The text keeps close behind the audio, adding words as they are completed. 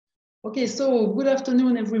Okay, so good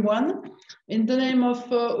afternoon, everyone. In the name of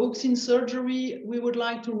AuXin Surgery, we would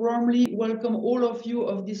like to warmly welcome all of you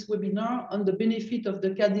of this webinar on the benefit of the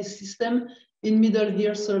CADISS system in middle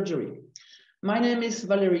ear surgery. My name is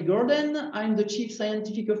Valerie Gordenne. I'm the Chief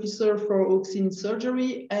Scientific Officer for AuXin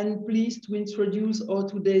Surgery and pleased to introduce our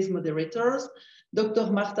today's moderators, Dr.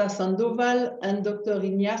 Marta Sandoval and Dr.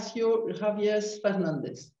 Ignacio Javier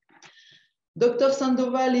Fernandez. Dr.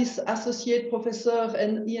 Sandoval is Associate Professor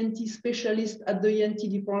and ENT Specialist at the ENT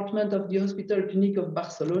Department of the Hospital Clinic of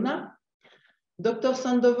Barcelona. Dr.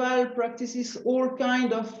 Sandoval practices all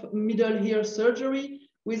kinds of middle ear surgery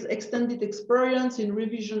with extended experience in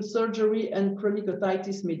revision surgery and chronic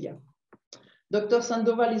otitis media. Dr.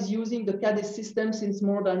 Sandoval is using the CADISS system since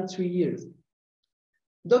more than 3 years.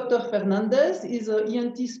 Dr. Fernandez is an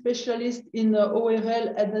ENT specialist in ORL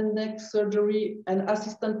head and neck surgery and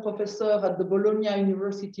assistant professor at the Bologna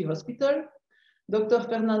University Hospital. Dr.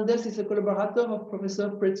 Fernandez is a collaborator of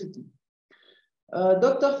Professor Prezzuti.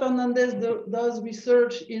 Dr. Fernandez does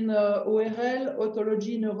research in ORL,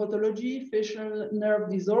 otology, neurotology, facial nerve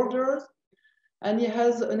disorders, and he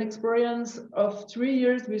has an experience of 3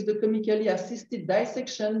 years with the chemically assisted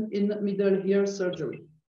dissection in middle ear surgery.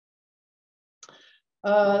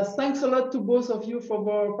 Thanks a lot to both of you for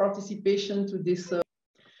your participation to this.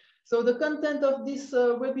 So the content of this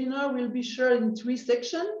webinar will be shared in 3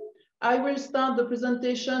 sections. I will start the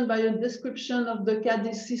presentation by a description of the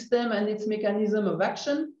CADISS system and its mechanism of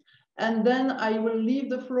action. And then I will leave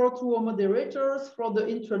the floor to our moderators for the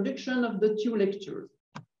introduction of the 2 lectures.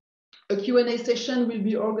 A Q&A session will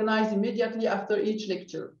be organized immediately after each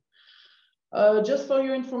lecture. Just for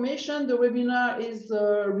your information, the webinar is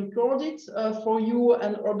recorded for you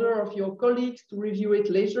and other of your colleagues to review it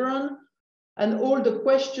later on. And all the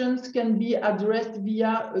questions can be addressed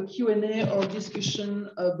via a Q&A or discussion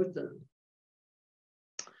button.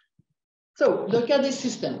 So the CADISS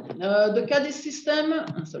system. The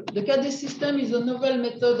CADISS system is a novel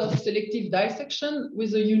method of selective dissection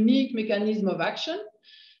with a unique mechanism of action.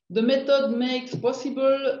 The method makes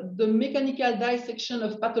possible the mechanical dissection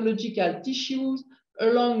of pathological tissues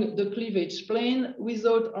along the cleavage plane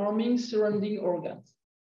without harming surrounding organs.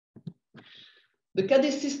 The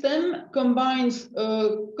CADISS system combines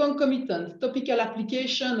a concomitant topical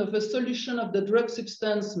application of a solution of the drug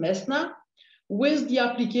substance mesna with the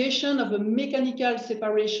application of a mechanical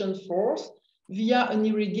separation force via an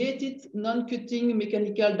irrigated non-cutting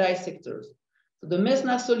mechanical dissectors. The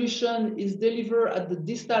mesna solution is delivered at the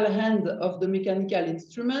distal end of the mechanical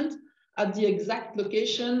instrument at the exact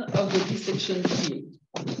location of the dissection field.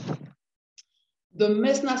 The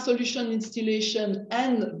mesna solution installation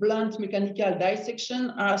and blunt mechanical dissection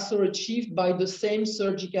are so achieved by the same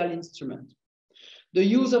surgical instrument. The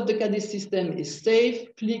use of the CADISS system is safe,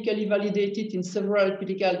 clinically validated in several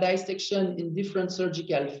critical dissections in different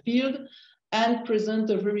surgical fields, and present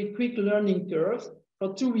a very quick learning curve.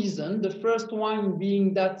 For 2 reasons. The first one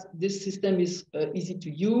being that this system is easy to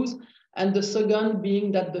use, and the second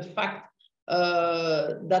being that the fact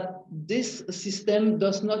that this system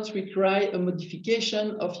does not require a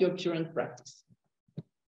modification of your current practice.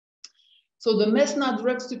 So the mesna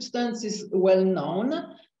drug substance is well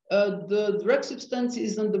known. The drug substance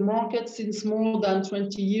is on the market since more than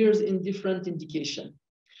 20 years in different indications.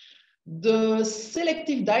 The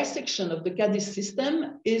selective dissection of the CADISS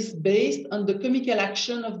system is based on the chemical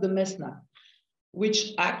action of the mesna,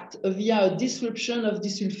 which act via a disruption of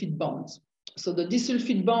disulfide bonds. So the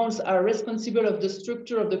disulfide bonds are responsible of the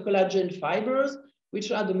structure of the collagen fibers,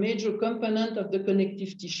 which are the major component of the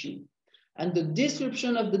connective tissue. And the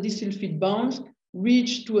disruption of the disulfide bonds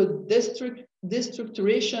reach to a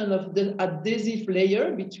destructuration of the adhesive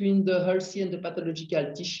layer between the healthy and the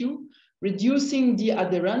pathological tissue, reducing the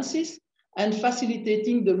adherences and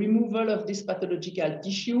facilitating the removal of this pathological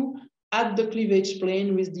tissue at the cleavage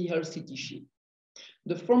plane with the healthy tissue.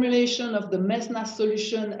 The formulation of the mesna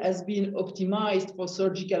solution has been optimized for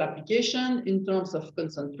surgical application in terms of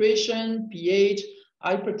concentration, pH,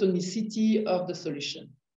 hypertonicity of the solution.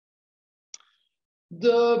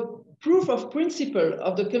 The proof of principle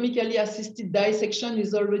of the chemically assisted dissection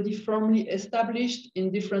is already firmly established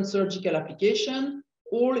in different surgical applications,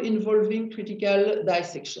 all involving critical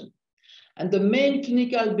dissection. And the main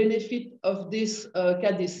clinical benefit of this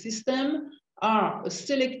CADISS system are a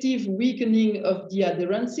selective weakening of the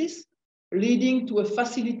adherences, leading to a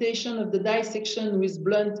facilitation of the dissection with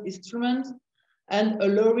blunt instruments and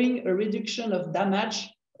allowing a reduction of damage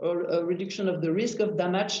or a reduction of the risk of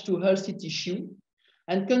damage to healthy tissue,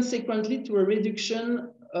 and consequently to a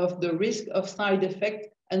reduction of the risk of side effect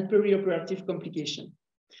and perioperative complication.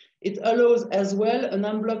 It allows as well an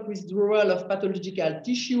unblocked withdrawal of pathological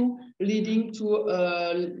tissue, leading to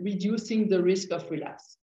reducing the risk of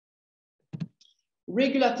relapse.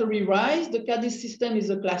 Regulatory rise, the CADISS system is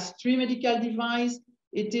a class 3 medical device.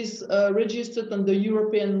 It is registered on the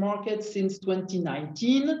European market since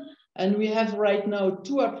 2019, and we have right now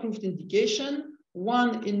 2 approved indications,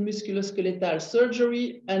 one in musculoskeletal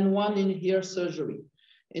surgery and one in ear surgery.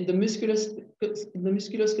 In the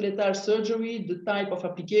musculoskeletal surgery, the type of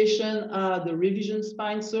application are the revision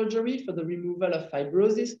spine surgery for the removal of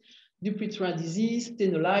fibrosis, Dupuytren disease,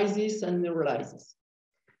 stenolysis, and neurolysis.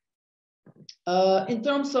 In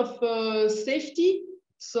terms of safety,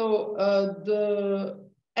 so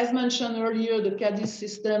as mentioned earlier, the CADISS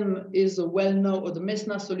system is a well-known, or the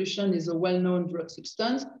MESNA solution is a well-known drug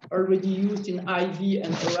substance already used in IV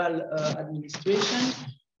and oral administration.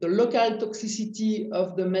 The local toxicity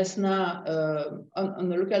of the MESNA, on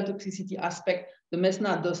the local toxicity aspect, the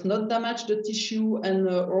MESNA does not damage the tissue and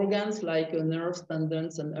organs like nerves,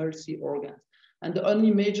 tendons, and healthy organs. And the only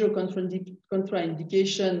major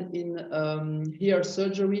contraindication in ear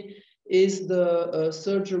surgery is the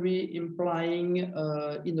surgery implying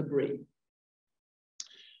in the brain.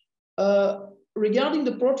 Regarding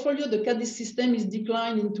the portfolio, the CADISS system is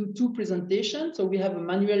declined into 2 presentations. So we have a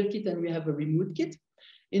manual kit and we have a remote kit.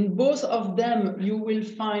 In both of them, you will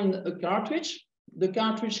find a cartridge. The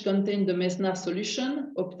cartridge contains the MESNA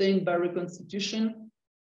solution obtained by reconstitution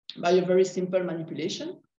by a very simple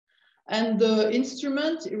manipulation. And the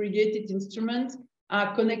instrument, irrigated instruments,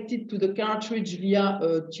 are connected to the cartridge via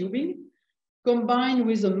a tubing, combined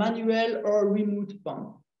with a manual or remote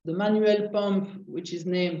pump. The manual pump, which is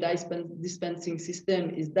named dispensing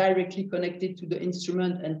system, is directly connected to the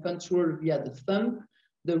instrument and controlled via the thumb.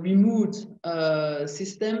 The remote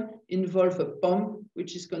system involves a pump,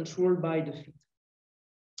 which is controlled by the feet.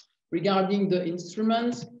 Regarding the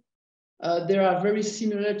instruments, they are very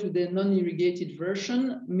similar to the non-irrigated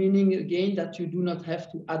version, meaning again that you do not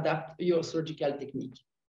have to adapt your surgical technique.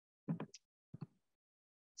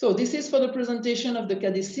 So this is for the presentation of the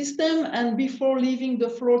CADISS system. And before leaving the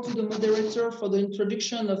floor to the moderator for the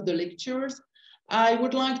introduction of the lectures, I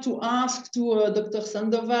would like to ask to Dr.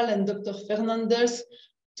 Sandoval and Dr. Fernandez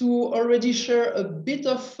to already share a bit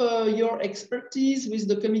of your expertise with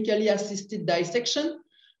the chemically assisted dissection.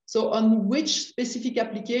 So on which specific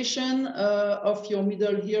application of your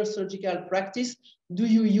middle ear surgical practice do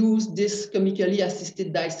you use this chemically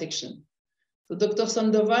assisted dissection? So Dr.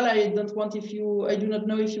 Sandoval, I do not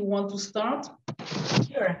know if you want to start.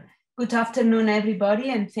 Sure. Good afternoon, everybody,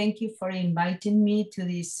 and thank you for inviting me to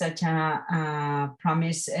this such a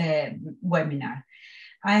promised webinar.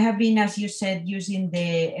 I have been, as you said, using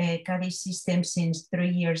the CADISS system since 3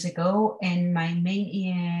 years ago, and my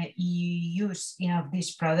main use of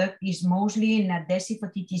this product is mostly in adhesive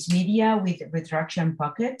otitis media with retraction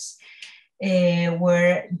pockets,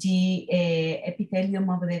 where the epithelium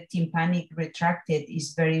of the tympanic retracted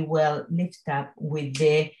is very well lifted up with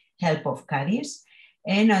the help of CADISS.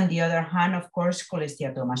 And on the other hand, of course,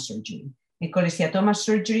 cholesteatoma surgery. In cholesteatoma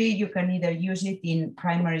surgery, you can either use it in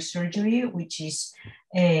primary surgery, which is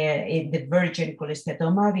the virgin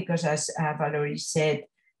cholesteatoma, because as Valerie said,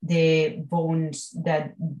 the bones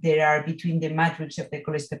that there are between the matrix of the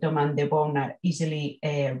cholesteatoma and the bone are easily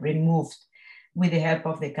removed with the help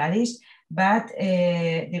of the CADISS. But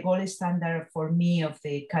the gold standard for me of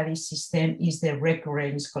the CADISS system is the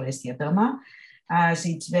recurrent cholesteatoma, as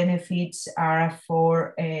its benefits are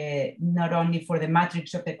for not only for the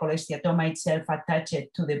matrix of the cholesteatoma itself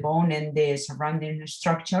attached to the bone and the surrounding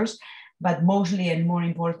structures, but mostly and more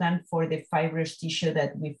important for the fibrous tissue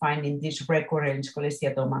that we find in this recurrent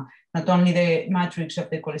cholesteatoma. Not only the matrix of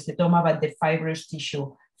the cholesteatoma, but the fibrous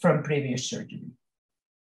tissue from previous surgery.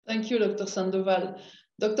 Thank you, Dr. Sandoval.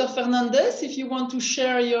 Dr. Fernandez, if you want to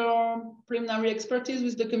share your preliminary expertise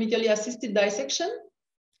with the chemically assisted dissection.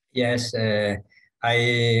 Yes,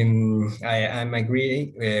 I'm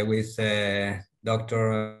agree with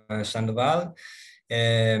Dr. Sandoval.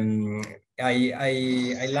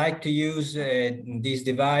 I like to use this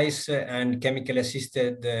device and chemical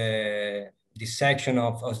assisted dissection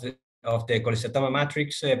of the cholesteatoma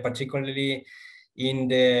matrix, particularly in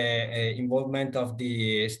the involvement of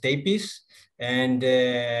the stapes, and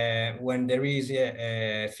when there is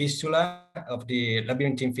a fistula of the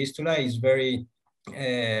labyrinthine fistula, is very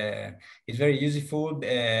useful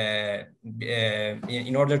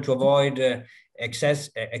in order to avoid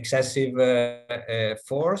excessive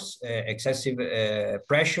force, excessive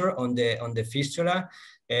pressure on the fistula,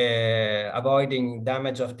 avoiding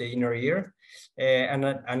damage of the inner ear. And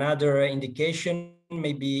another indication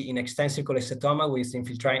may be in extensive cholesteatoma with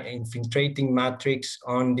infiltrating matrix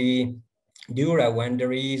on the dura when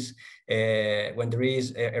there is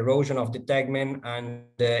erosion of the tegmen and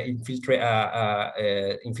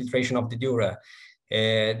infiltration of the dura.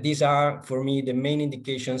 These are, for me, the main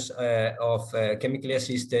indications of chemically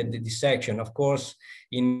assisted dissection. Of course,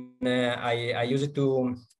 I use it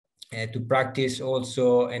to practice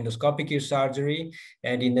also endoscopic ear surgery,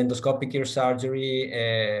 and in endoscopic ear surgery,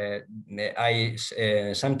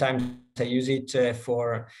 sometimes I use it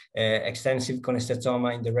for extensive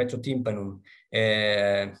cholesteatoma in the retrotympanum,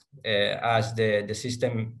 as the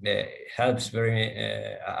system helps very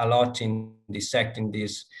a lot in dissecting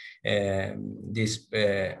this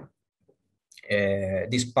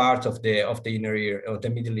part of the inner ear, or the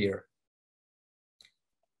middle ear.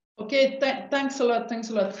 Okay, thanks a lot, thanks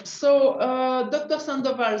a lot. So, Dr.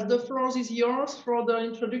 Sandoval, the floor is yours for the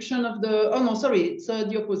introduction of the, oh no, sorry, it's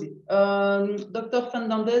the opposite. Dr.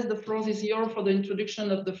 Fernandez, the floor is yours for the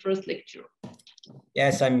introduction of the first lecture.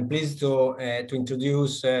 Yes, I'm pleased to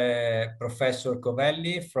introduce Professor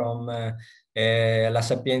Covelli from La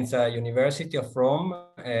Sapienza University of Rome,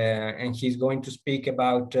 and he's going to speak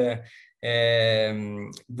about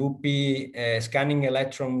VP scanning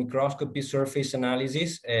electron microscopy surface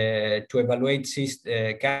analysis to evaluate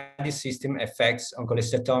CADISS system effects on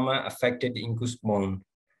cholesteatoma affected incus bone.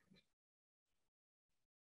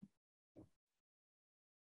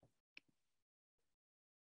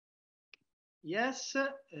 Yes,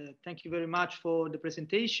 thank you very much for the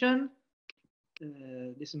presentation.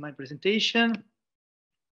 This is my presentation.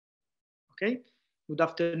 Okay, good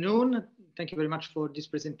afternoon. Thank you very much for this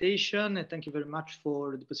presentation, and thank you very much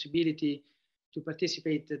for the possibility to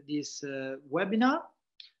participate in this webinar.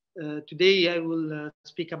 Today I will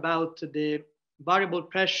speak about the variable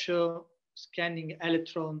pressure scanning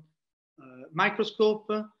electron microscope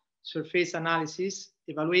surface analysis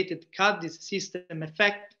evaluated CADISS system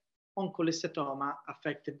effect on cholesteatoma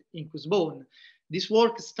affected incus bone. This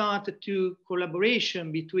work started to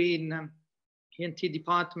collaboration between ENT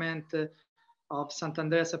department of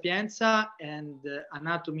Santander Sapienza and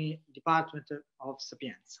anatomy department of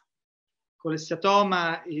Sapienza.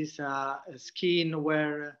 Cholesteatoma is a skin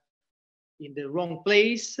where in the wrong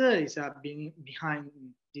place is behind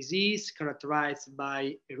disease characterized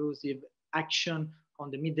by erosive action on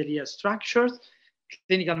the middle ear structures.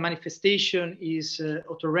 Clinical manifestation is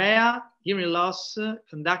otorrhea, hearing loss,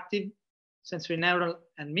 conductive, sensorineural,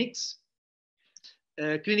 and mixed.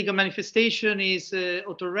 Clinical manifestation is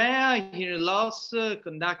otorrhea, hearing loss,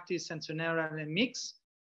 conductive, sensorineural, and mixed,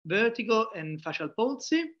 vertigo, and facial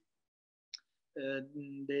palsy.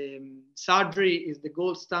 The surgery is the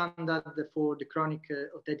gold standard for the chronic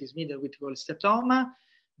otitis media with cholesteatoma.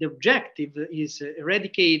 The objective is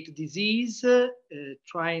eradicate disease,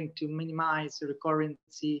 trying to minimize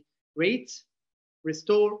recurrency rates,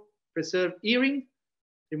 restore, preserve hearing,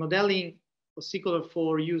 remodeling ossicular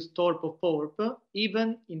for use torp of PORP,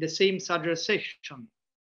 even in the same surgery session.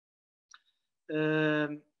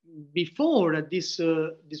 Before this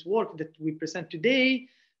work that we present today,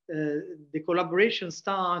 the collaboration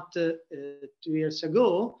started 2 years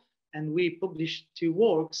ago, and we published 2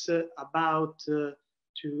 works about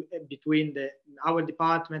between our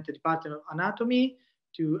department, the Department of Anatomy,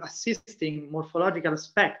 to assisting morphological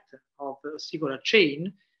aspect of the ossicular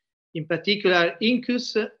chain, in particular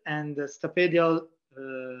incus and stapedial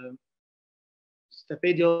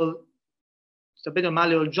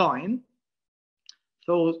malleol joint,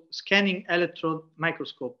 so scanning electron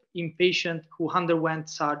microscope in patient who underwent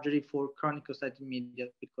surgery for chronic otitis media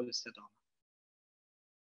with cholesteatoma.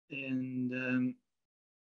 And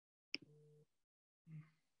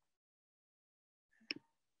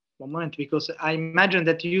one moment, because I imagine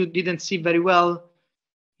that you didn't see very well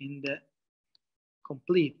in the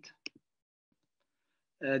complete.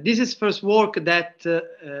 This is first work that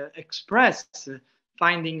expressed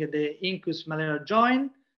finding the incus malleolar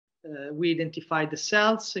joint. We identified the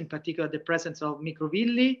cells, in particular the presence of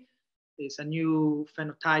microvilli. It's a new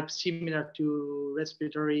phenotype similar to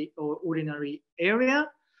respiratory or urinary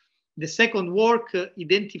area. The second work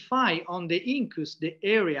identify on the incus the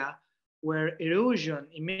area where erosion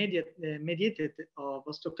mediated of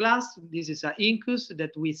osteoclast. This is an incus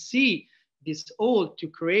that we see this hole to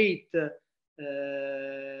create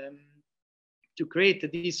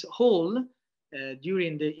this hole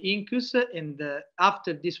during the incus, and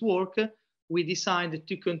after this work we decided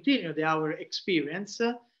to continue our experience,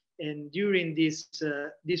 and during this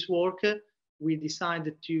work we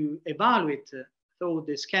decided to evaluate through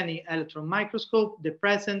the scanning electron microscope the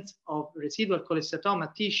presence of residual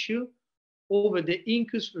cholesteatoma tissue over the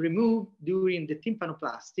incus removed during the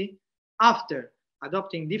tympanoplasty after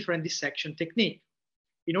adopting different dissection technique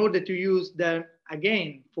in order to use them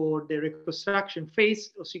again for the reconstruction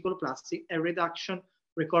phase of ossiculoplasty and reduction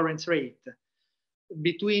recurrence rate.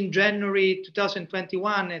 Between January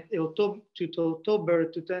 2021 and October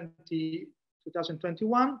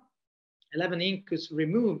 2021, 11 incus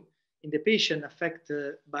removed in the patient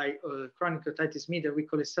affected by chronic otitis media with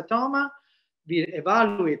cholesteatoma. We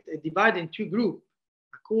evaluate and divide in two groups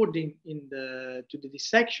according to the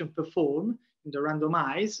dissection performed in the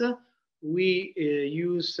randomized. We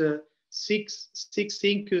use six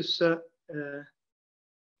incus.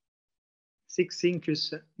 Six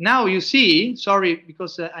incus. Now you see, sorry,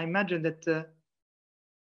 because I imagine that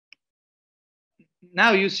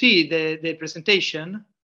now you see the presentation.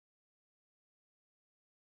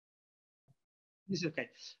 This is okay.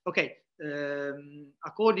 Okay.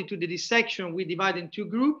 According to the dissection, we divide in two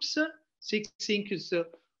groups. 6 incus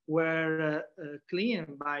were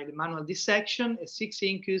cleaned by the manual dissection, and 6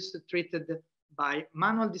 incus treated by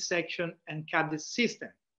manual dissection and CADISS system.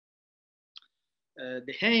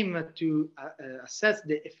 The aim to assess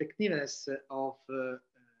the effectiveness of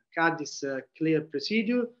CADISS clear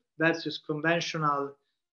procedure versus conventional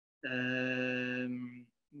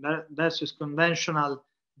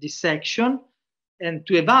dissection, and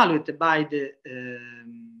to evaluate by the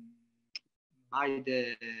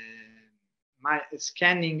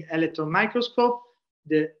scanning electron microscope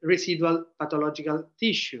the residual pathological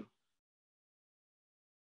tissue.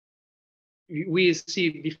 We see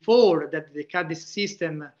before that the CADISS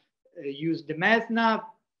system used the MESNA,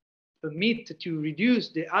 permit to reduce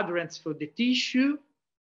the adherence for the tissue.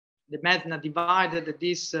 The MESNA divided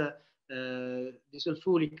this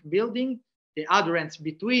sulfuric building, the adherence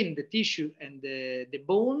between the tissue and the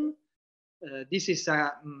bone. This is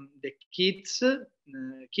the kit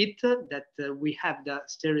that we have the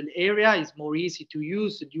sterile area. It's more easy to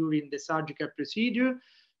use during the surgical procedure.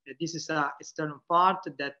 This is an external part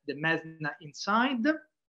that the MESNA inside.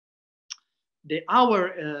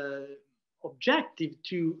 Our objective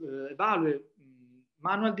to evaluate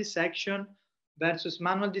manual dissection versus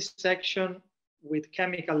manual dissection with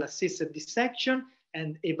chemical assisted dissection,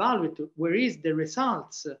 and evaluate where is the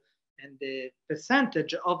results and the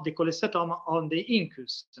percentage of the cholesteatoma on the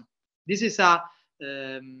incus. This is a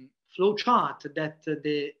flow chart that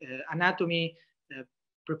the anatomy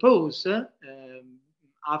proposed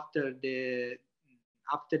after the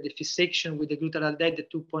fixation with the glutaraldehyde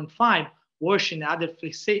 2.5, washing other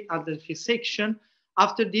fixation.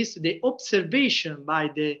 After this, the observation by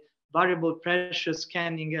the variable pressure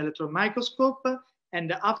scanning electron microscope,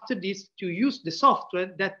 and after this, to use the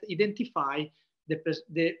software that identify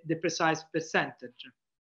the precise percentage.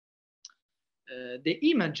 The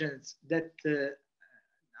images that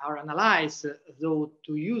are analyzed, though,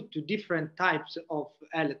 to use two different types of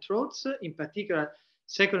electrodes, in particular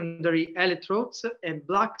secondary electrodes and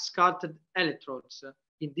black scattered electrodes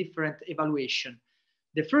in different evaluation.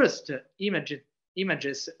 The first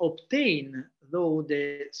images obtained, though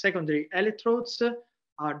the secondary electrodes,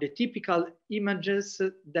 are the typical images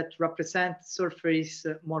that represent surface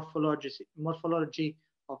morphology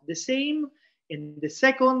of the same. And the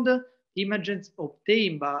second images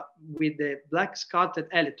obtained with the black scattered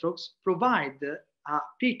electrodes provide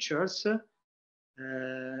pictures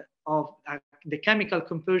of the chemical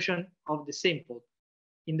composition of the sample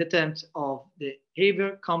in the terms of the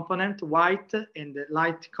heavier component white and the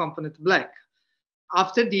light component black.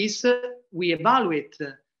 After this, we evaluate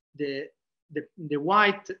the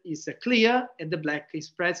white is clear and the black is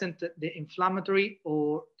present, the inflammatory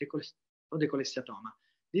or the cholesteatoma.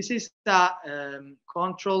 This is the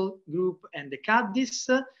control group and the CADISS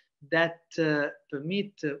that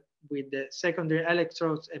permit with the secondary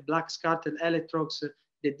electrodes and black scattered electrodes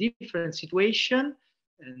the different situation,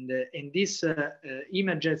 and these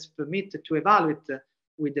images permit to evaluate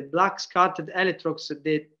with the black scattered electrodes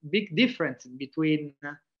the big difference between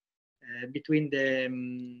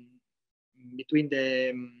the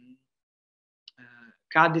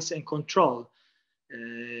CADISS and control.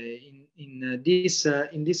 In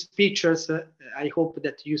these pictures, I hope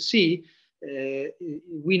that you see,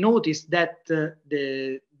 we notice that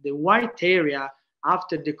the white area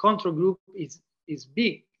after the control group is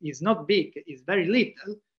big, is not big, is very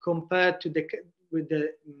little compared to with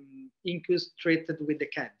the incus treated with the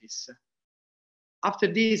CADISS. After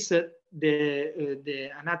this, the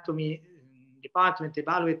anatomy department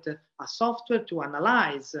evaluate a software to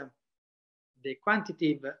analyze the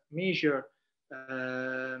quantitative measure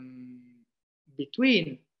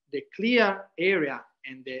between the clear area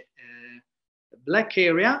and the black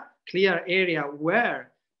area. Clear area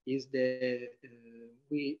where is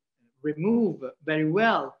we remove very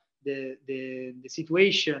well the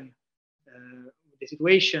situation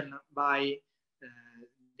by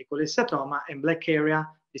the cholesteatoma, and black area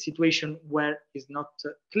the situation where is not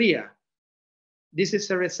clear. This is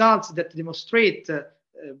a result that demonstrate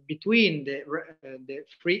between the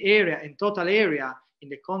free area and total area in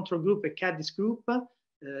the control group and CADISS group,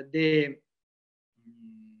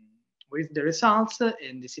 with the results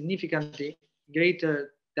and the significantly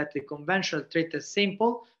greater than the conventional treated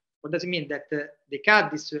sample. What does it mean? That the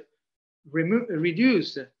CADISS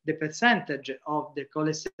reduce the percentage of the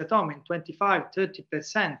cholesteatoma in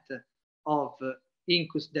 25–30% of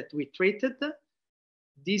incus that we treated.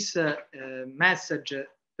 This message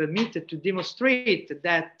permitted to demonstrate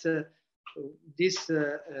that this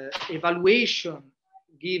evaluation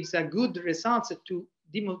gives a good results to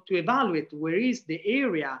evaluate where is the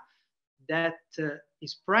area that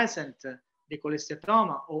is present, the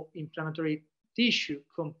cholesteatoma or inflammatory tissue,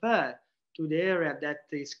 compared to the area that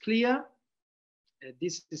is clear.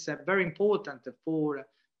 This is very important for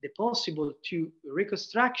the possible to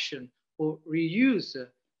reconstruction or reuse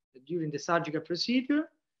during the surgical procedure.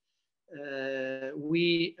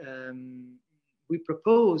 We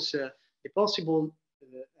propose the possible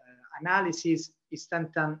analysis,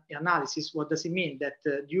 instantaneous analysis. What does it mean? That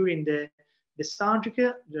during the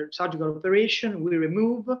surgical operation, we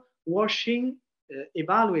remove, washing,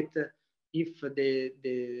 evaluate if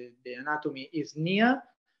the anatomy is near,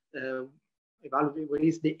 evaluate what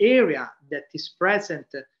is the area that is present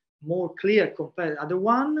more clear compared to other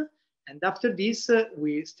one, and after this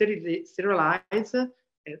we sterilize.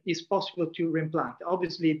 It's possible to reimplant.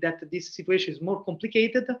 Obviously, that this situation is more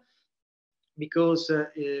complicated because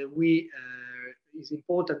it's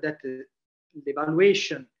important that the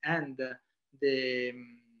evaluation and the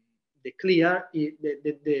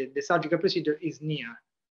surgical procedure is near.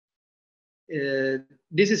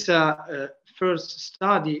 This is a first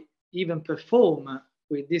study even performed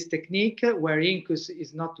with this technique where incus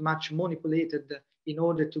is not much manipulated in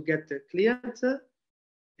order to get cleared.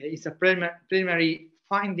 It's a preliminary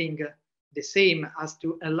finding the same as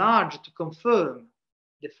to enlarge to confirm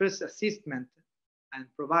the first assessment and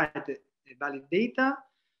provide valid data.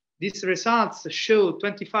 These results show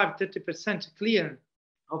 25–30% clear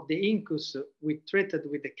of the incus we treated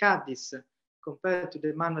with the CADISS compared to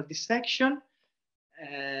the manual dissection.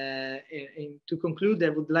 And to conclude, I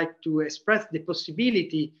would like to express the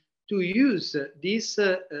possibility to use this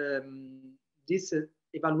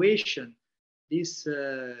evaluation, the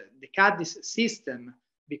CADISS system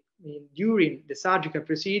during the surgical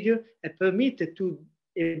procedure, and permitted to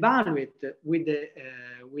evaluate with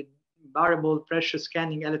variable pressure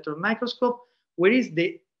scanning electron microscope where is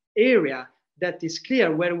the area that is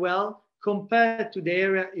clear very well compared to the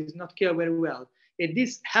area is not clear very well. And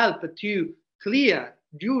this helped to clear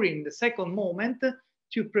during the second moment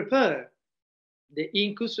to prepare the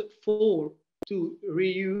incus to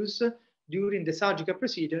reuse during the surgical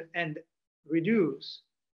procedure and reduce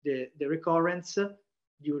the recurrence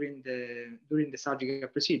during the surgical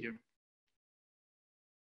procedure.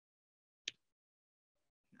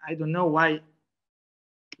 I don't know why.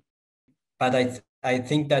 But I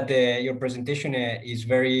think that your presentation is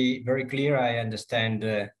very clear. I understand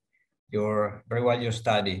very well your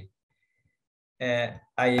study. I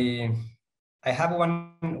have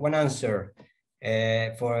one answer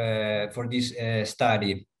for this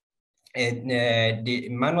study. The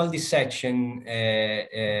manual dissection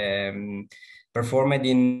performed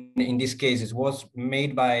in these cases was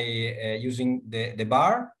made by using the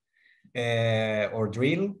bar or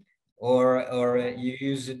drill, or you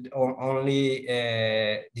use only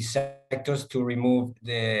dissectors to remove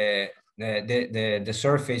the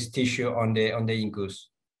surface tissue on the incus?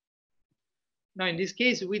 No, in this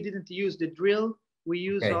case we didn't use the drill. We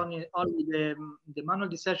use only the manual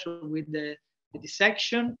dissection with the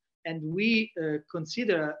dissection, and we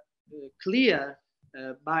consider clear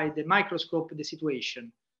by the microscope the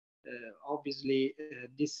situation. Obviously,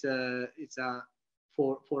 this is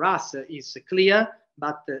for us is clear,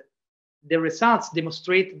 but the results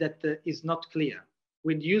demonstrate that is not clear.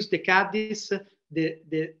 When you use the CADISS,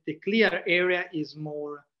 the clear area is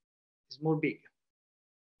more big.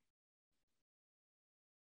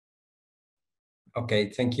 Okay,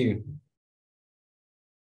 thank you.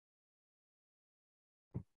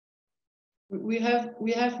 We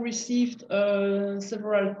have received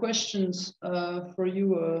several questions for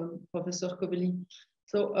you, Professor Covelli.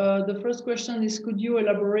 So the first question is, could you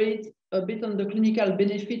elaborate a bit on the clinical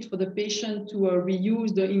benefit for the patient to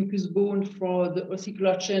reuse the incus bone for the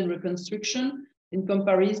ossicular chain reconstruction in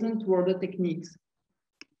comparison to other techniques?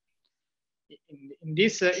 in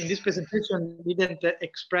this presentation didn't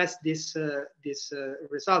express this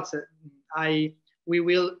results. We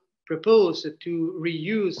will propose to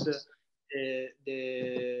reuse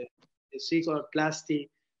the cervicoplasty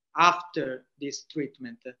after this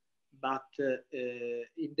treatment, but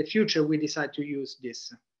in the future we decide to use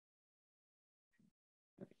this.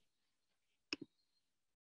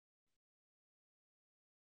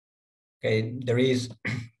 Okay, there is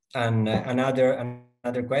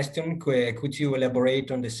another question. Could you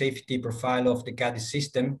elaborate on the safety profile of the CADISS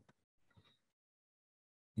system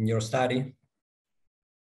in your study?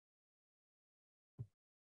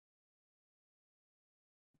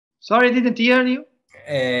 Sorry, I didn't hear you.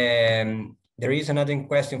 There is another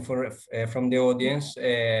question from the audience.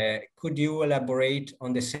 Could you elaborate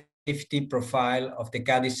on the safety profile of the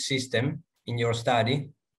CADISS system in your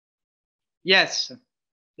study? Yes,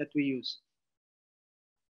 that we use.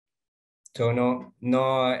 So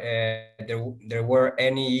there were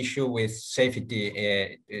any issue with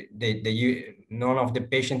safety. None of the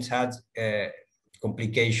patients had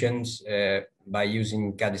complications by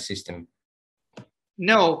using CADISS system.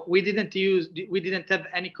 No, we didn't have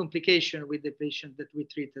any complication with the patient that we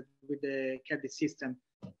treated with the CADISS system.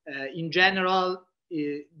 In general,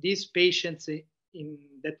 these patients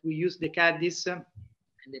that we use the CADISS and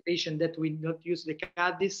the patient that we not use the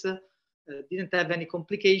CADISS didn't have any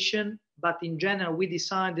complication, but in general, we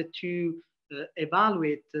decided to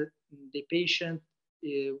evaluate the patient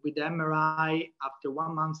with the MRI after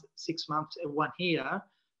 1 month, 6 months, and 1 year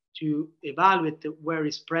to evaluate where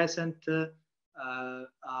is present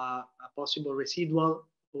a possible residual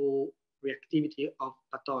or reactivity of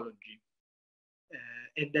pathology.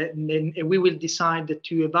 And then we will decide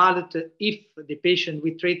to evaluate if the patient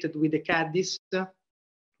we treated with the CADISS,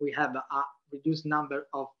 we have a reduced number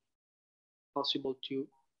of possible to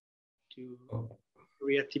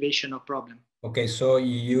reactivation of problem. Okay, so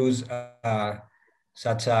you use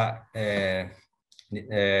such a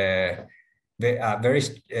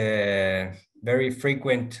very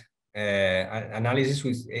frequent analysis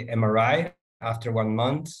with MRI after 1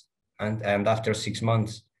 month and after 6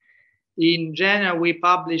 months. In general, we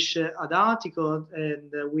publish an article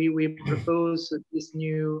and we propose this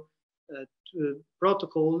new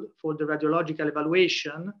protocol for the radiological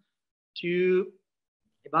evaluation to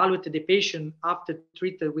evaluate the patient after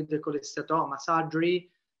treated with the cholesteatoma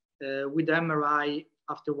surgery with MRI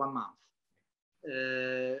after 1 month.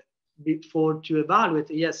 Before to evaluate,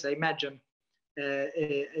 yes, I imagine,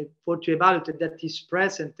 for to evaluate that is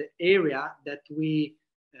present area that we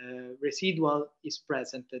residual is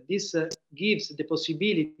present. This gives the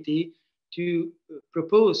possibility to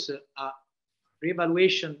propose a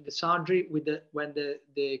reevaluation the surgery with when the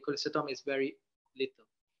cholesteatoma is very little.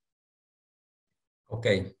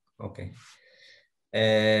 Okay, okay.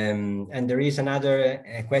 And there is another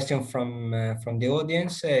question from the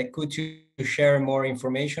audience. Could you share more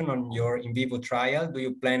information on your in vivo trial? Do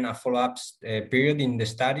you plan a follow-up period in the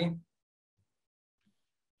study?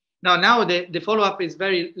 No, now the follow-up is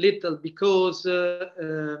very little because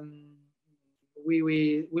we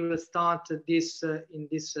will start this in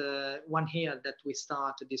this 1 year that we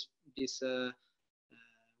start this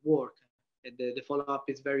work. The follow-up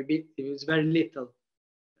is very big. It is very little.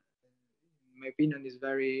 My opinion is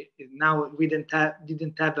very, now we didn't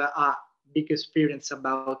have a big experience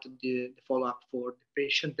about the follow-up for the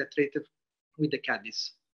patient that treated with the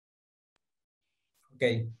CADISS.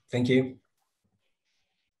 Okay, thank you.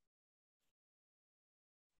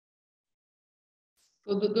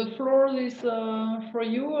 So the floor is for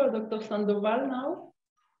you, Dr. Sandoval now.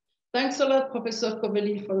 Thanks a lot, Professor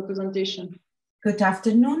Covelli, for the presentation. Good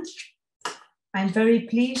afternoon. I'm very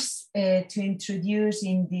pleased to introduce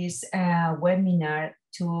in this webinar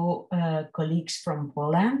two colleagues from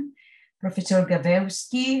Poland, Professor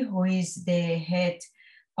Gawęcki, who is the head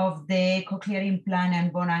of the cochlear implant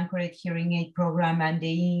and bone anchored hearing aid program at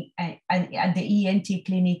the ENT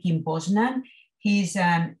clinic in Poznan. He's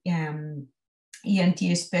an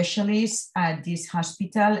ENT specialist at this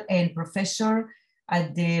hospital and professor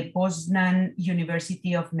at the Poznan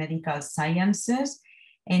University of Medical Sciences.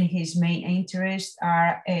 And his main interests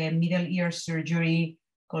are middle ear surgery,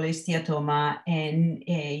 cholesteatoma, and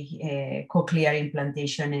cochlear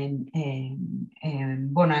implantation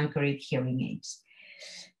and bone anchored hearing aids.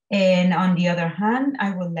 And on the other hand,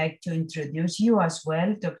 I would like to introduce you as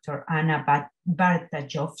well, Dr. Anna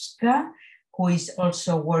Bartochowska, who is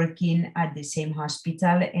also working at the same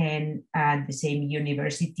hospital and at the same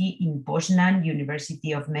university in Poznan,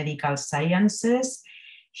 University of Medical Sciences.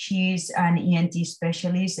 She's an ENT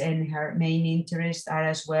specialist and her main interests are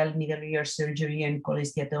as well middle ear surgery and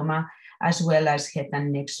cholesteatoma, as well as head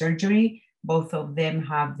and neck surgery. Both of them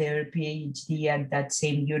have their PhD at that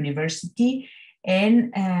same university,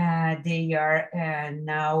 and they are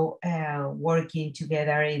now working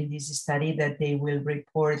together in this study that they will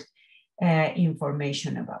report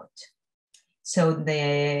information about. So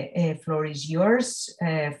the floor is yours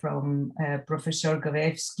from Professor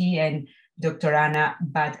Gawęcki and Dr. Anna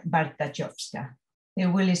Bartochowska. They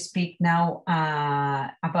will speak now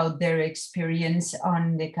about their experience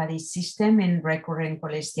on the CADISS system in recurrent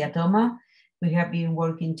cholesteatoma. We have been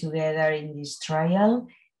working together in this trial,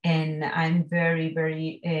 and I'm very,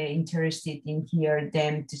 very interested in hearing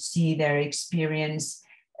them to see their experience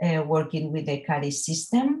working with the CADISS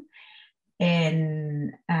system.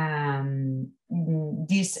 And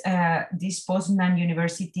this Poznan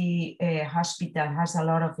University hospital has a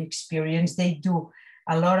lot of experience. They do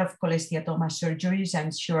a lot of cholesteatoma surgeries.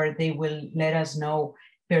 I'm sure they will let us know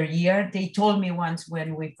per year. They told me once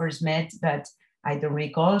when we first met, but I don't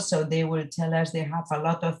recall. So they will tell us they have a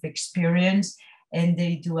lot of experience and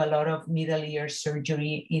they do a lot of middle ear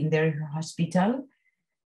surgery in their hospital.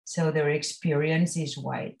 So their experience is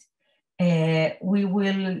wide. We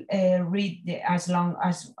will read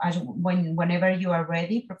whenever you are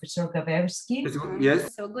ready, Professor Gawęcki.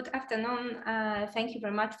 Yes. So good afternoon. Thank you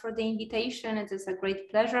very much for the invitation. It is a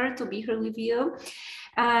great pleasure to be here with you.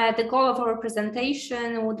 The goal of our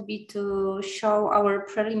presentation would be to show our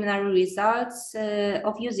preliminary results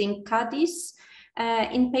of using CADISS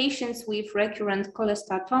in patients with recurrent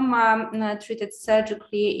cholesteatoma treated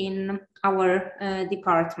surgically in our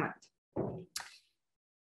department.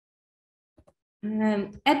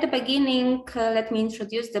 At the beginning, let me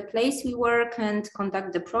introduce the place we work and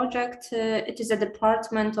conduct the project. It is a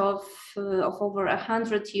department of over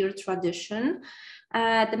 100-year tradition.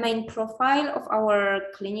 The main profile of our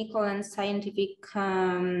clinical and scientific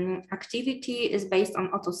activity is based on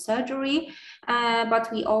autosurgery, but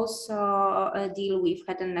we also deal with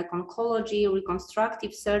head and neck oncology,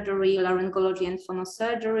 reconstructive surgery, laryngology and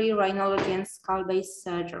phonosurgery, rhinology and skull-based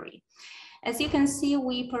surgery. As you can see,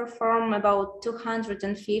 we perform about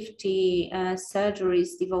 250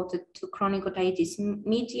 surgeries devoted to chronic otitis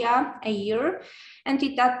media a year. And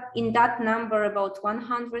in that number, about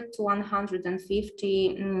 100 to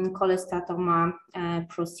 150 cholesteatoma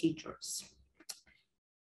procedures.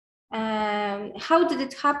 How did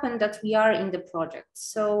it happen that we are in the project?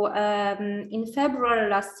 So in February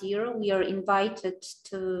last year, we are invited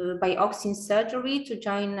by AuXin surgery to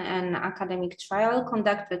join an academic trial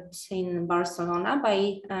conducted in Barcelona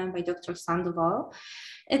by Dr. Sandoval.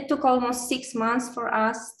 It took almost 6 months for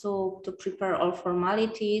us to prepare all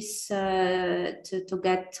formalities, to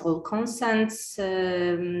get all consents,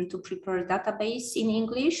 to prepare database in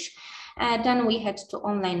English. Then we had 2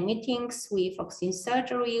 online meetings with AuXin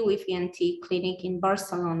surgery, with ENT clinic in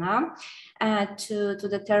Barcelona to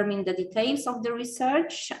determine the details of the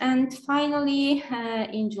research. And finally,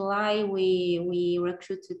 in July, we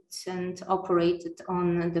recruited and operated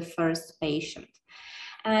on the first patient.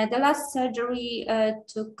 The last surgery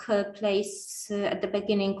took place at the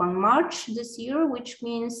beginning on March this year, which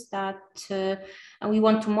means that we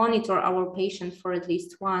want to monitor our patient for at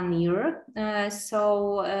least 1 year.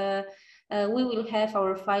 We will have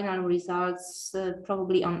our final results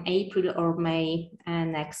probably on April or May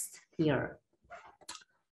next year.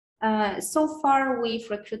 So far, we've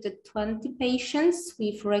recruited 20 patients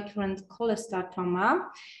with recurrent cholesteatoma.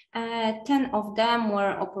 10 of them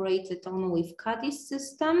were operated on with CADISS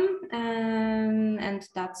system, and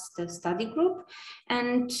that's the study group.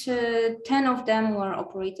 And 10 of them were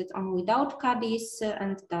operated on without CADISS,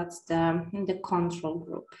 and that's the control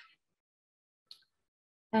group.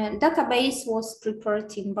 Database was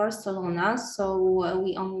prepared in Barcelona, so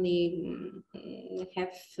we only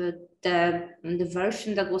have the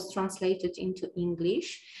version that was translated into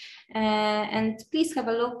English. And please have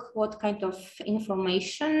a look what kind of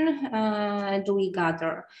information do we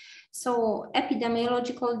gather. So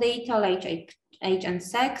epidemiological data like age and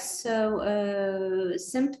sex,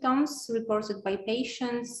 symptoms reported by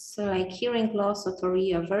patients like hearing loss,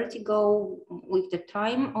 otorrhea, vertigo with the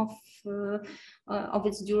time of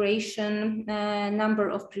its duration, number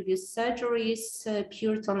of previous surgeries,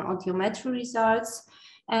 Puriton audiometry results.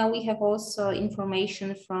 We have also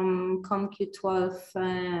information from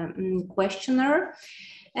COMQ12 questionnaire.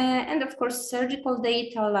 And of course, surgical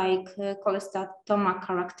data like cholesteatoma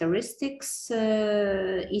characteristics,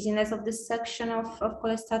 easiness of dissection of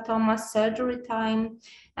cholesteatoma, surgery time,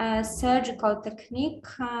 surgical technique.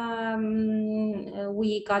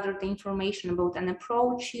 We gathered the information about an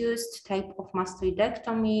approach used, type of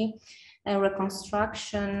mastoidectomy,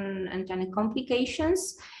 reconstruction, and any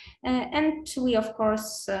complications. And we, of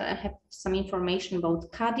course, have some information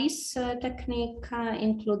about CADISS technique,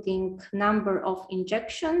 including number of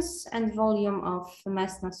injections and volume of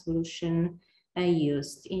MESNA solution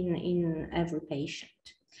used in every patient.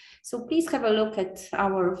 So please have a look at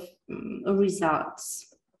our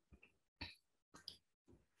results.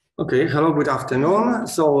 Okay, hello, good afternoon.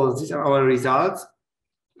 So these are our results.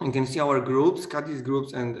 You can see our groups, CADISS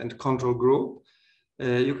groups and control group.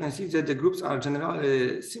 You can see that the groups are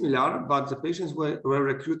generally similar, but the patients were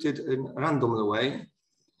recruited in a random way.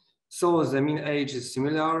 So the mean age is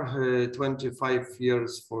similar, 25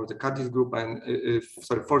 years for the CADISS group and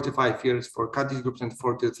 45 years for CADISS groups and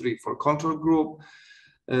 43 for control group.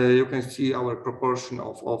 You can see our proportion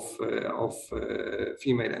of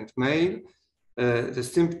female and male. The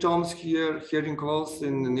symptoms here, hearing loss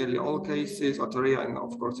in nearly all cases, otorrhea, and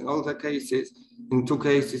of course in all the cases. In 2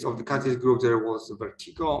 cases of the CADISS group, there was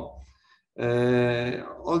vertigo.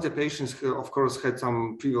 All the patients, of course, had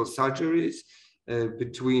some previous surgeries,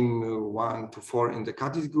 between 1 to 4 in the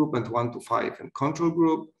CADISS group and 1 to 5 in control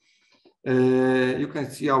group. You can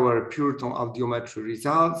see our pure tone audiometry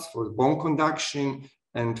results for bone conduction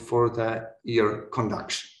and for the ear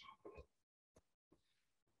conduction.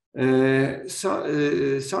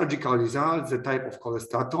 Surgical results, the type of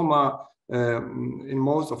cholesteatoma. In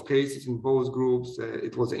most of cases, in both groups,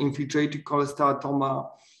 it was an infiltrated cholesteatoma.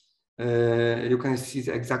 You can see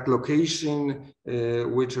the exact location,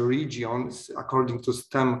 which regions, according to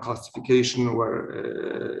STEM classification,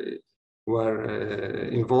 were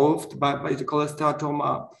involved by the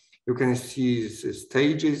cholesteatoma. You can see the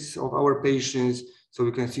stages of our patients. So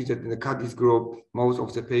we can see that in the CADISS group, most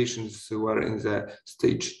of the patients were in the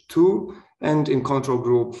stage 2, and in control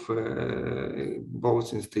group,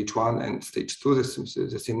 both in stage 1 and stage 2,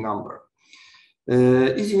 the same number.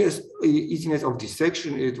 Easiness of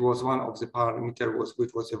dissection, it was one of the parameters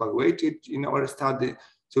which was evaluated in our study.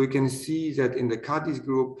 So we can see that in the CADISS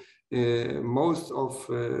group, in most of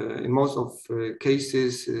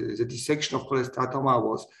cases, the dissection of cholesteatoma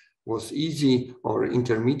was easy or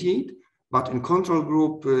intermediate. But in control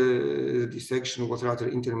group, the dissection was rather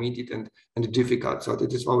intermediate and difficult. So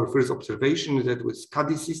that is our first observation, that with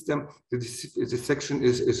CADISS system, the dissection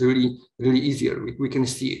is really easier. We can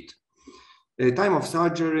see it. Time of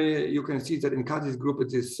surgery, you can see that in CADISS group,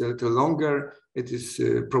 it is a little longer. It is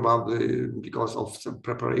probably because of some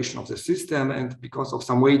preparation of the system and because of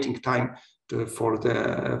some waiting time for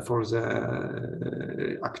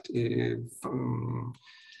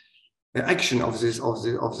the action of this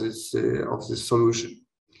solution.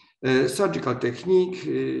 Surgical technique,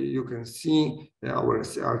 you can see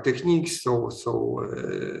our techniques. So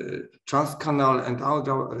transcanal and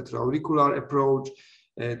intra-auricular approach,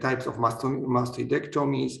 types of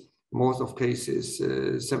mastoidectomies. Most of cases,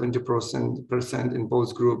 70% in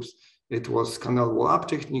both groups, it was canal wall up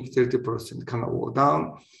technique, 30% canal wall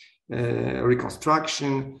down.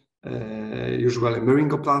 Reconstruction, usually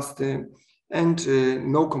myringoplasty. And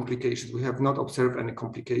no complications. We have not observed any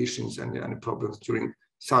complications, any problems during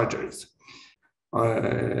surgeries.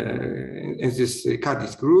 In this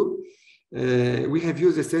CADISS group, we have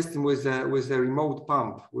used a system with a remote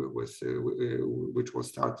pump, which was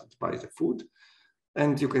started by the foot.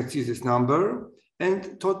 And you can see this number.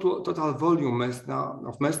 And total volume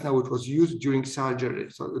of MESNA, which was used during surgery.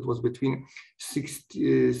 So it was between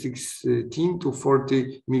 16 to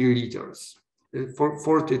 40 milliliters.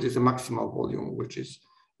 40 is the maximal volume which is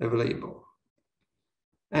available.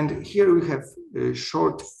 And here we have a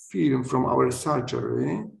short film from our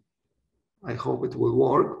surgery. I hope it will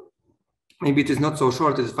work. Maybe it is not so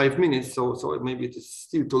short, it's 5 minutes, so maybe it is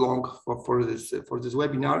still too long for this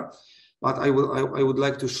webinar. But I would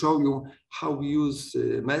like to show you how we use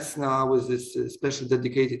MESNA with this special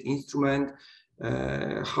dedicated instrument,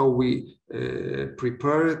 how we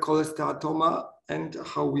prepare cholesteatoma, and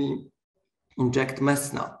how we inject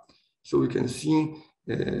MESNA. So we can see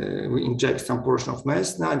we inject some portion of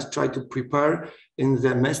MESNA and try to prepare in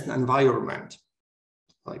the MESNA environment,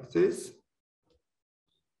 like this.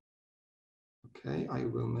 Okay, I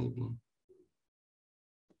will maybe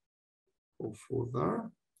go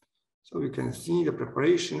further. So you can see the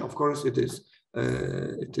preparation. Of course, it is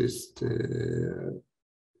the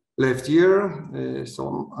left ear.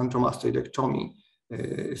 Some antromastoidectomy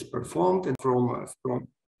is performed, and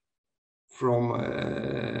from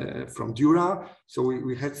dura. So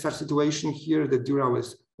we had such situation here. The dura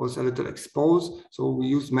was a little exposed. So we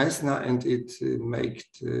used MESNA, and it made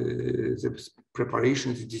the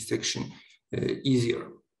preparation, the dissection easier.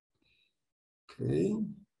 Okay.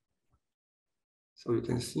 So you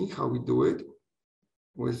can see how we do it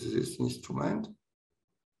with this instrument.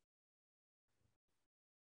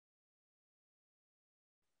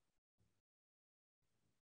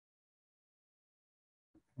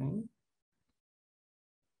 Okay.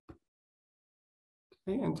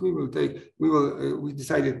 And we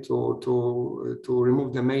decided to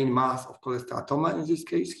remove the main mass of cholesteatoma in this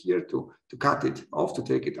case here, to cut it off, to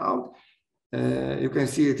take it out. You can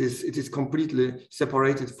see it is completely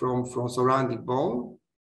separated from surrounding bone.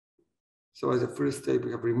 So as a first step, we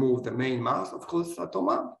have removed the main mass of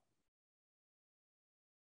cholesteatoma.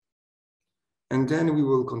 And then we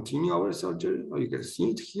will continue our surgery. You can see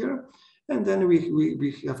it here. And then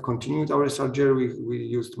we have continued our surgery. We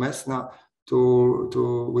used MESNA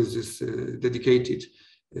with this dedicated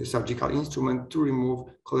surgical instrument to remove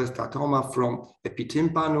cholesteatoma from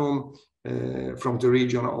epitympanum, from the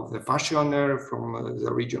region of the fascial nerve, from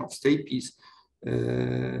the region of stapes,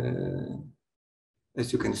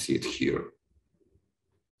 as you can see it here.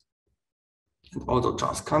 And also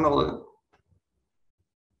transcanal.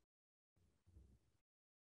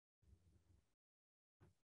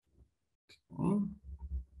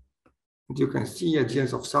 And you can see at the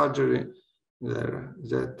end of surgery there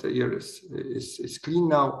that the ear is clean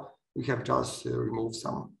now. We have just removed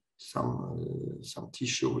some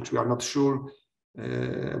tissue which we are not sure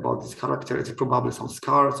about this character. It's probably some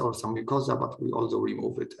scars or some mucosa, but we also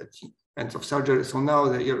remove it at the end of surgery. So now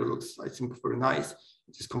the ear looks, I think, very nice.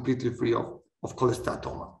 It is completely free of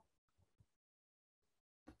cholesteatoma.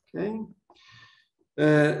 Okay.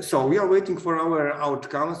 So we are waiting for our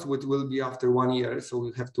outcomes, which will be after 1 year. So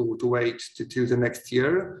we have to wait till the next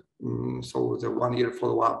year. So the 1 year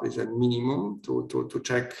follow-up is a minimum to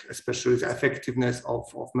check, especially the effectiveness of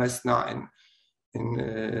MESNA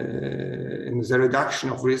in the reduction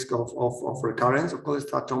of risk of recurrence of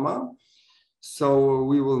cholesteatoma. So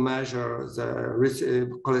we will measure the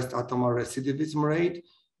cholesteatoma recidivism rate,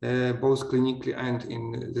 both clinically and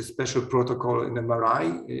in the special protocol in MRI,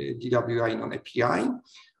 DWI non-API.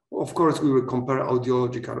 Of course, we will compare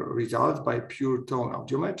audiological results by pure tone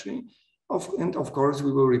audiometry. And of course,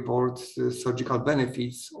 we will report the surgical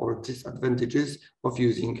benefits or disadvantages of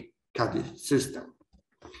using CADISS system.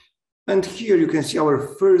 And here you can see our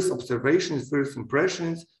first observations, first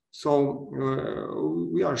impressions. So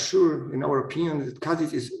we are sure, in our opinion, that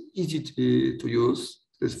CADISS is easy to use,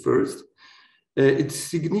 this first. It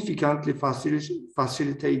significantly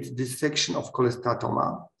facilitates dissection of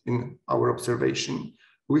cholesteatoma in our observation.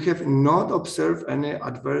 We have not observed any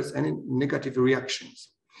negative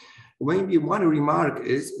reactions. Maybe one remark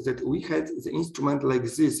is that we had the instrument like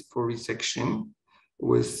this for resection,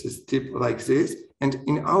 with this tip like this. And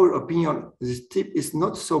in our opinion, this tip is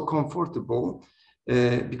not so comfortable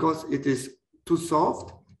because it is too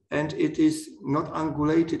soft and it is not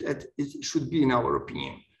angulated as it should be, in our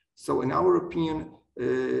opinion. So in our opinion,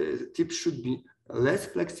 the tip should be less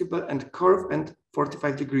flexible and curved and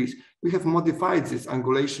 45 degrees. We have modified this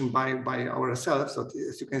angulation by ourselves. So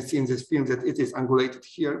as you can see in this film that it is angulated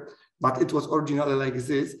here, but it was originally like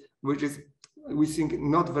this, which is, we think,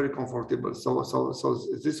 not very comfortable. So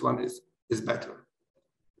this one is better.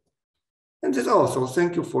 And that's all. So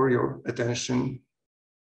thank you for your attention.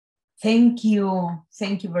 Thank you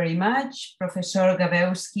very much, Professor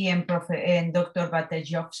Gawęcki and Dr.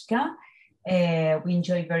 Bartochowska. We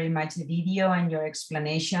enjoyed very much the video and your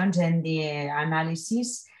explanations and the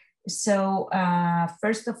analysis. So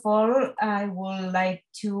first of all, I would like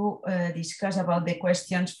to discuss about the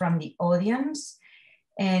questions from the audience.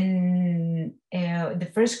 And the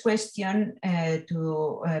first question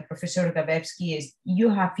to Professor Gawęcki is, you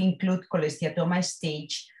have included cholesteatoma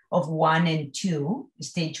stage of 1 and 2,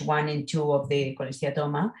 stage 1 and 2 of the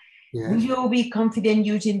cholesteatoma. Yes. Will you be confident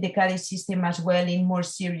using the CADISS system as well in more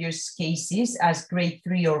serious cases as grade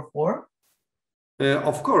 3 or 4?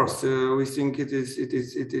 Of course, we think it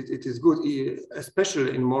is good,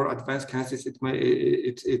 especially in more advanced cases. It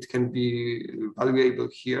can be valuable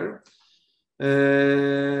here.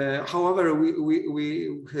 However, we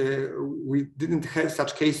didn't have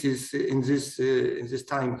such cases in this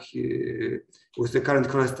time here with the current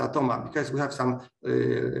cholesteatoma, because we have some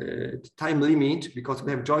time limit, because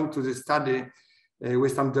we have joined to the study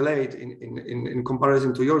with some delay in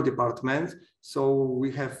comparison to your department. So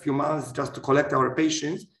we have a few months just to collect our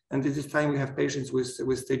patients, and this time we have patients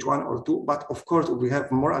with stage 1 or 2. But of course, if we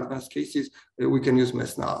have more advanced cases, we can use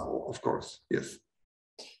MESNA, of course, yes.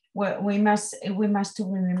 Well, we must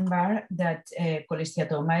remember that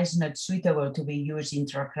cholesteatoma is not suitable to be used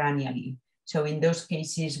intracranially. So in those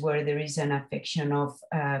cases where there is an affection of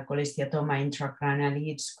cholesteatoma intracranially,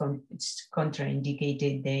 it's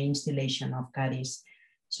contraindicated the installation of CADISS.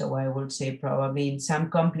 So I would say probably in some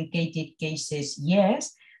complicated cases,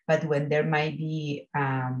 yes, but when there might be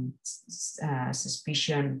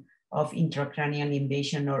suspicion of intracranial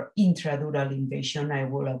invasion or intradural invasion, I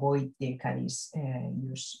will avoid the CADISS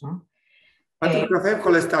use. No? But if you have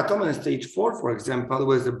cholesteatoma in stage 4, for example,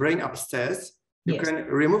 with the brain abscess, you yes. can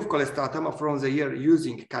remove cholesteatoma from the ear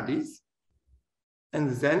using CADISS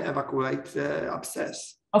and then evacuate the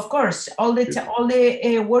abscess. Of course, all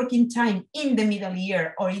the working time in the middle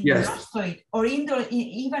ear or in yes. the mastoid or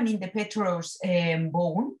even in the petrous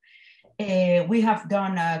bone. We have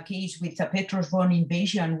done a case with a petrous bone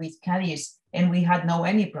invasion with CADISS and we had no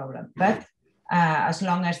any problem. But as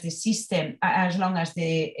long as the system, as long as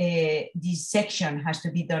the dissection has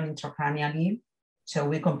to be done intracranially, so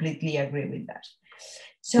we completely agree with that.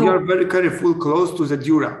 So we are very careful close to the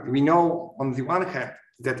dura. We know on the one hand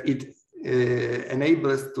that it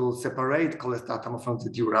enables to separate cholesteatoma from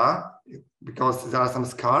the dura because there are some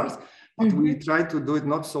scars, but we try to do it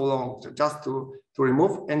not so long, just to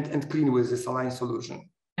remove and clean with the saline solution.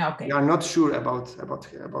 Okay. We are not sure about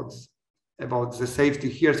the safety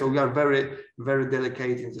here, so we are very, very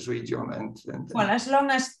delicate in this region. And well, as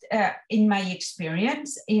long as, in my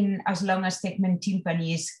experience, as long as segment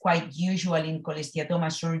tympani is quite usual in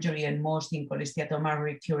cholesteatoma surgery and most in cholesteatoma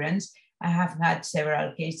recurrence, I have had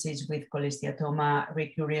several cases with cholesteatoma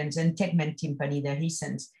recurrence and segment tympani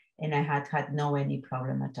dehiscence, and I had no any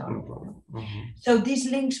problem at all. No problem. So this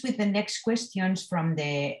links with the next questions from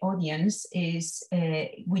the audience, is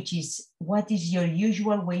which is, what is your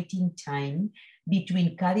usual waiting time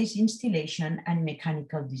between CADISS instillation and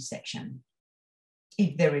mechanical dissection,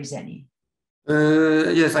 if there is any?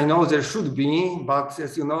 Yes, I know there should be, but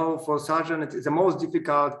as you know, for surgeon, the most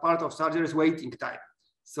difficult part of surgery is waiting time.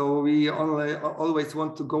 So we always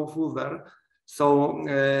want to go further. So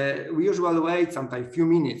we usually wait sometimes few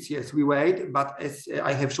minutes. Yes, we wait, but as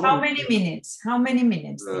I have shown. How many minutes? How many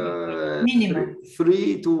minutes? Minimum.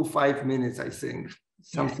 3 to 5 minutes, I think,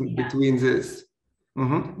 something between this.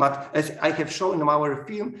 But as I have shown in our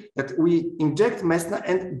film, that we inject mesna,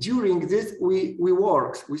 and during this we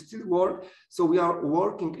still work. So we are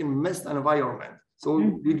working in mesna environment. So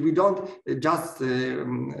we don't just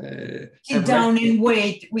sit down and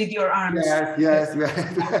wait with your arms. Yes.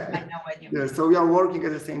 Yes, so we are working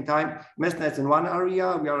at the same time. Mesna is in one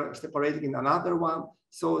area, we are separating in another one.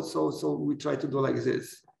 So we try to do like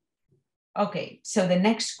this. Okay, so the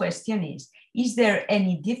next question is there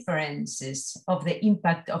any differences of the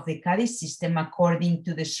impact of the CADISS system according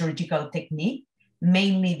to the surgical technique,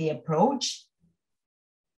 mainly the approach?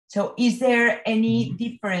 So is there any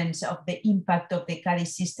difference of the impact of the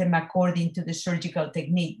CADISS system according to the surgical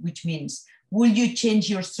technique, which means, will you change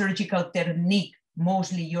your surgical technique,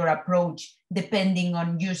 mostly your approach, depending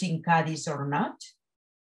on using CADISS or not?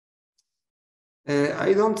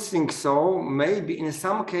 I don't think so. Maybe in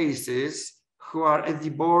some cases who are at the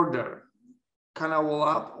border, canal wall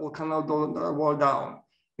up or canal wall down.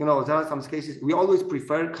 You know, there are some cases, we always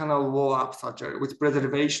prefer canal wall up surgery with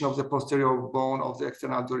preservation of the posterior bone of the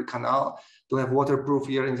external dura canal to have waterproof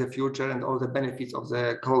here in the future and all the benefits of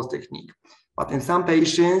the COLES technique. But in some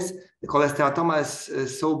patients, the cholesteatoma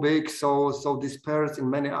is so big, so dispersed in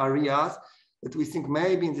many areas that we think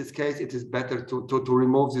maybe in this case it is better to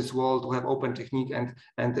remove this wall, to have open technique and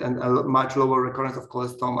a much lower recurrence of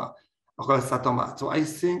cholesteatoma. So I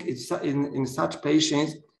think it's in such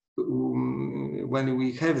patients, when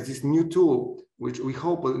we have this new tool, which we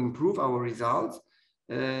hope will improve our results,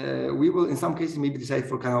 we will in some cases maybe decide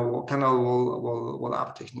for canal wall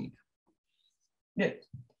up technique. Good.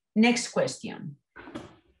 Next question.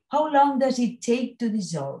 How long does it take to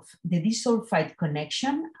dissolve the disulfide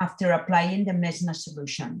connection after applying the mesna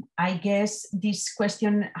solution? I guess this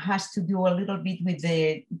question has to do a little bit with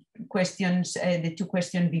the questions, the two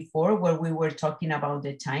questions before, where we were talking about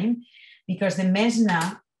the time, because the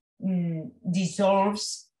mesna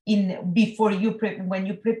dissolves before when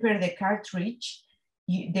you prepare the cartridge,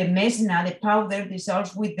 the mesna, the powder,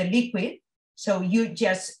 dissolves with the liquid. So you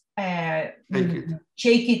just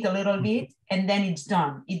shake it a little bit and then it's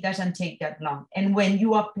done. It doesn't take that long. And when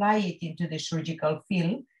you apply it into the surgical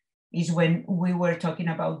field is when we were talking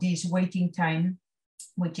about this waiting time,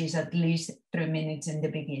 which is at least 3 minutes in the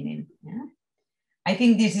beginning. Yeah? I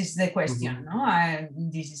think this is the question. No?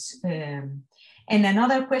 And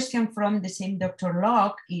another question from the same Dr.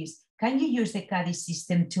 Locke is, can you use the CADISS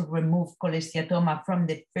system to remove cholesteatoma from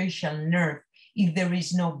the facial nerve if there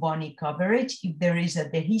is no bony coverage, if there is a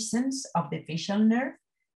dehiscence of the facial nerve?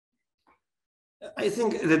 I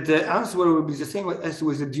think that the answer will be the same as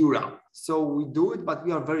with the dura. So we do it, but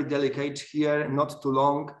we are very delicate here, not too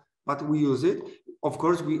long, but we use it. Of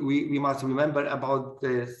course, we must remember about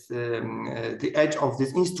this, the edge of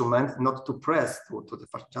this instrument, not to press to the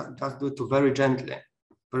just do it very gently,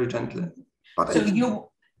 very gently. But so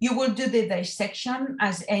You will do the dissection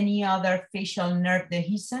as any other facial nerve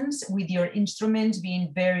dehiscence with your instruments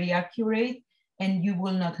being very accurate, and you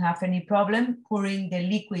will not have any problem pouring the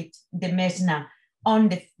liquid, the mesna, on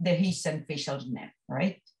the dehiscent facial nerve,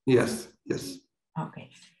 right? Yes, yes. Okay.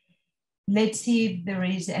 Let's see if there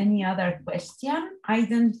is any other question. I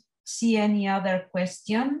don't see any other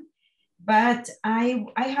question, but I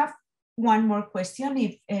have one more question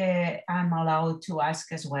if I'm allowed to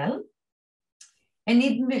ask as well. And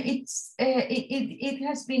it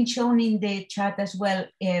has been shown in the chat as well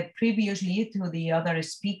previously to the other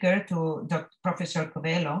speaker, to Professor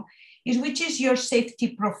Covelli, which is your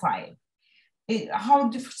safety profile.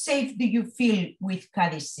 How safe do you feel with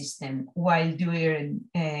CADISS system while doing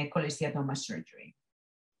cholesteatoma surgery?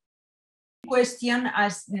 Question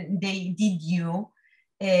as they did you,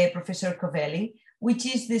 Professor Covelli, which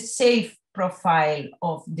is the safe profile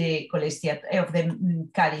of the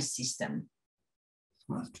CADISS system?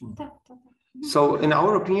 So in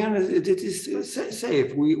our opinion, it is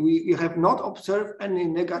safe. We have not observed any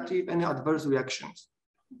negative, any adverse reactions.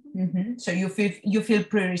 Mm-hmm. So you feel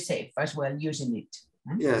pretty safe as well using it.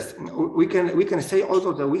 Huh? Yes, we can say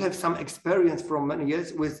also that we have some experience from many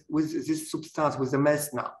years with this substance, with the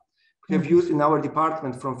mesna. We have used in our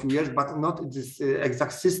department from a few years, but not this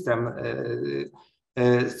exact system.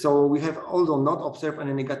 So we have also not observed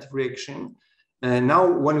any negative reaction.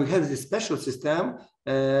 Now, when we have this special system,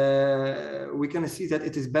 we can see that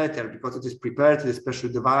it is better because it is prepared with a special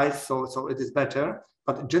device, so it is better.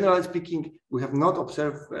 But generally speaking, we have not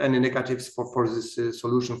observed any negatives for this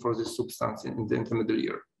solution, for this substance in the middle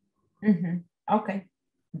ear. Mm-hmm. Okay,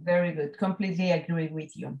 very good. Completely agree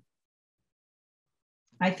with you.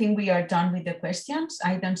 I think we are done with the questions.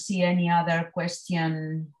 I don't see any other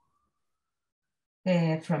question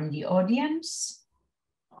from the audience.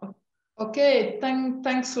 Okay,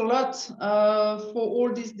 thanks a lot for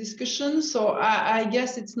all this discussion. So I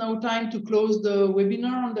guess it's now time to close the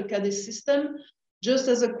webinar on the CADISS system. Just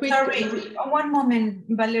as a quick... Sorry, one moment,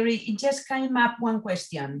 Valerie, it just came up one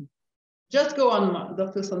question. Just go on,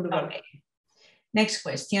 Dr. Sandoval. Okay. Next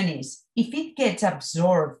question is, if it gets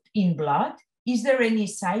absorbed in blood, is there any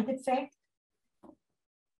side effect?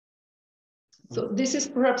 So this is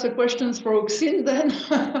perhaps a question for AuXin then.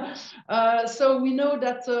 So we know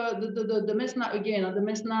that the mesna, again, the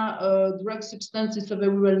mesna drug substance is a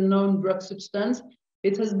very well-known drug substance.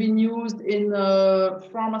 It has been used in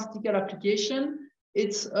pharmaceutical application.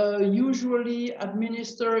 It's usually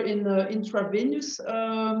administered in intravenous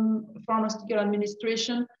pharmaceutical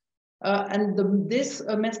administration. This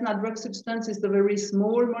mesna drug substance is the very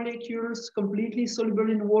small molecules, completely soluble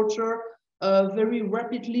in water, very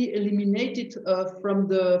rapidly eliminated from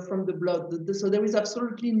the blood. So there is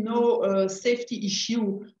absolutely no safety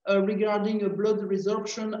issue regarding a blood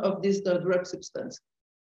resorption of this drug substance.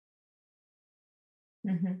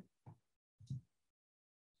 Mm-hmm.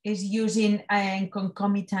 Is using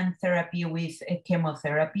concomitant therapy with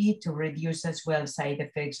chemotherapy to reduce as well side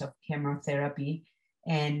effects of chemotherapy,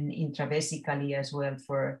 and intravesically as well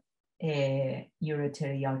for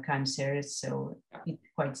urothelial cancers. So it's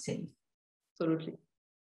quite safe. Absolutely.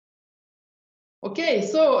 Okay,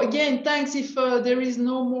 so again, thanks if there is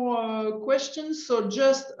no more questions. So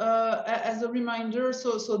just as a reminder,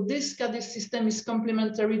 so this CADISS system is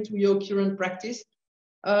complementary to your current practice.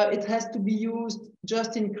 It has to be used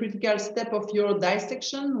just in critical step of your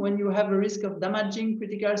dissection when you have a risk of damaging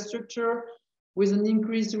critical structure with an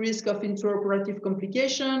increased risk of intraoperative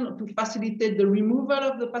complication to facilitate the removal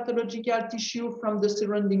of the pathological tissue from the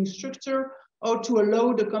surrounding structure, or to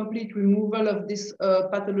allow the complete removal of this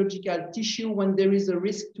pathological tissue when there is a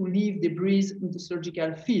risk to leave debris in the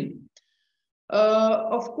surgical field.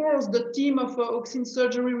 Of course, the team of AuXin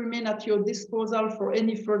surgery remain at your disposal for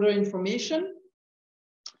any further information.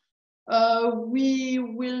 We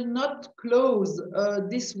will not close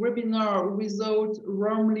this webinar without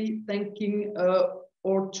warmly thanking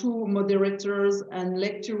our two moderators and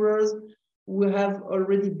lecturers who have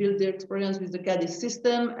already built their experience with the CADISS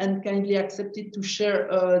system and kindly accepted to share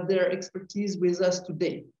their expertise with us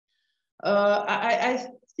today. I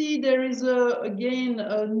see there is again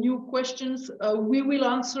new questions. We will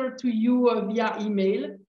answer to you via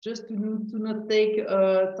email, just to not take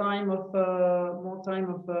more time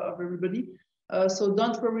of everybody. So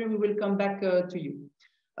don't worry, we will come back to you.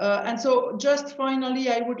 And so just finally,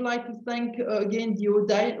 I would like to thank again the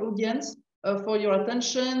audience for your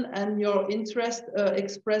attention and your interest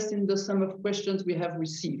expressed in the sum of questions we have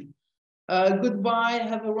received. Goodbye,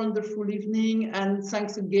 have a wonderful evening, and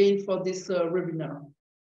thanks again for this webinar.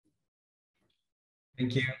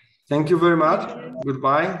 Thank you. Thank you very much.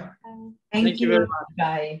 Goodbye. Thank you very much.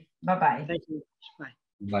 Bye. Bye-bye. Thank you. Bye.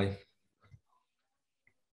 Bye.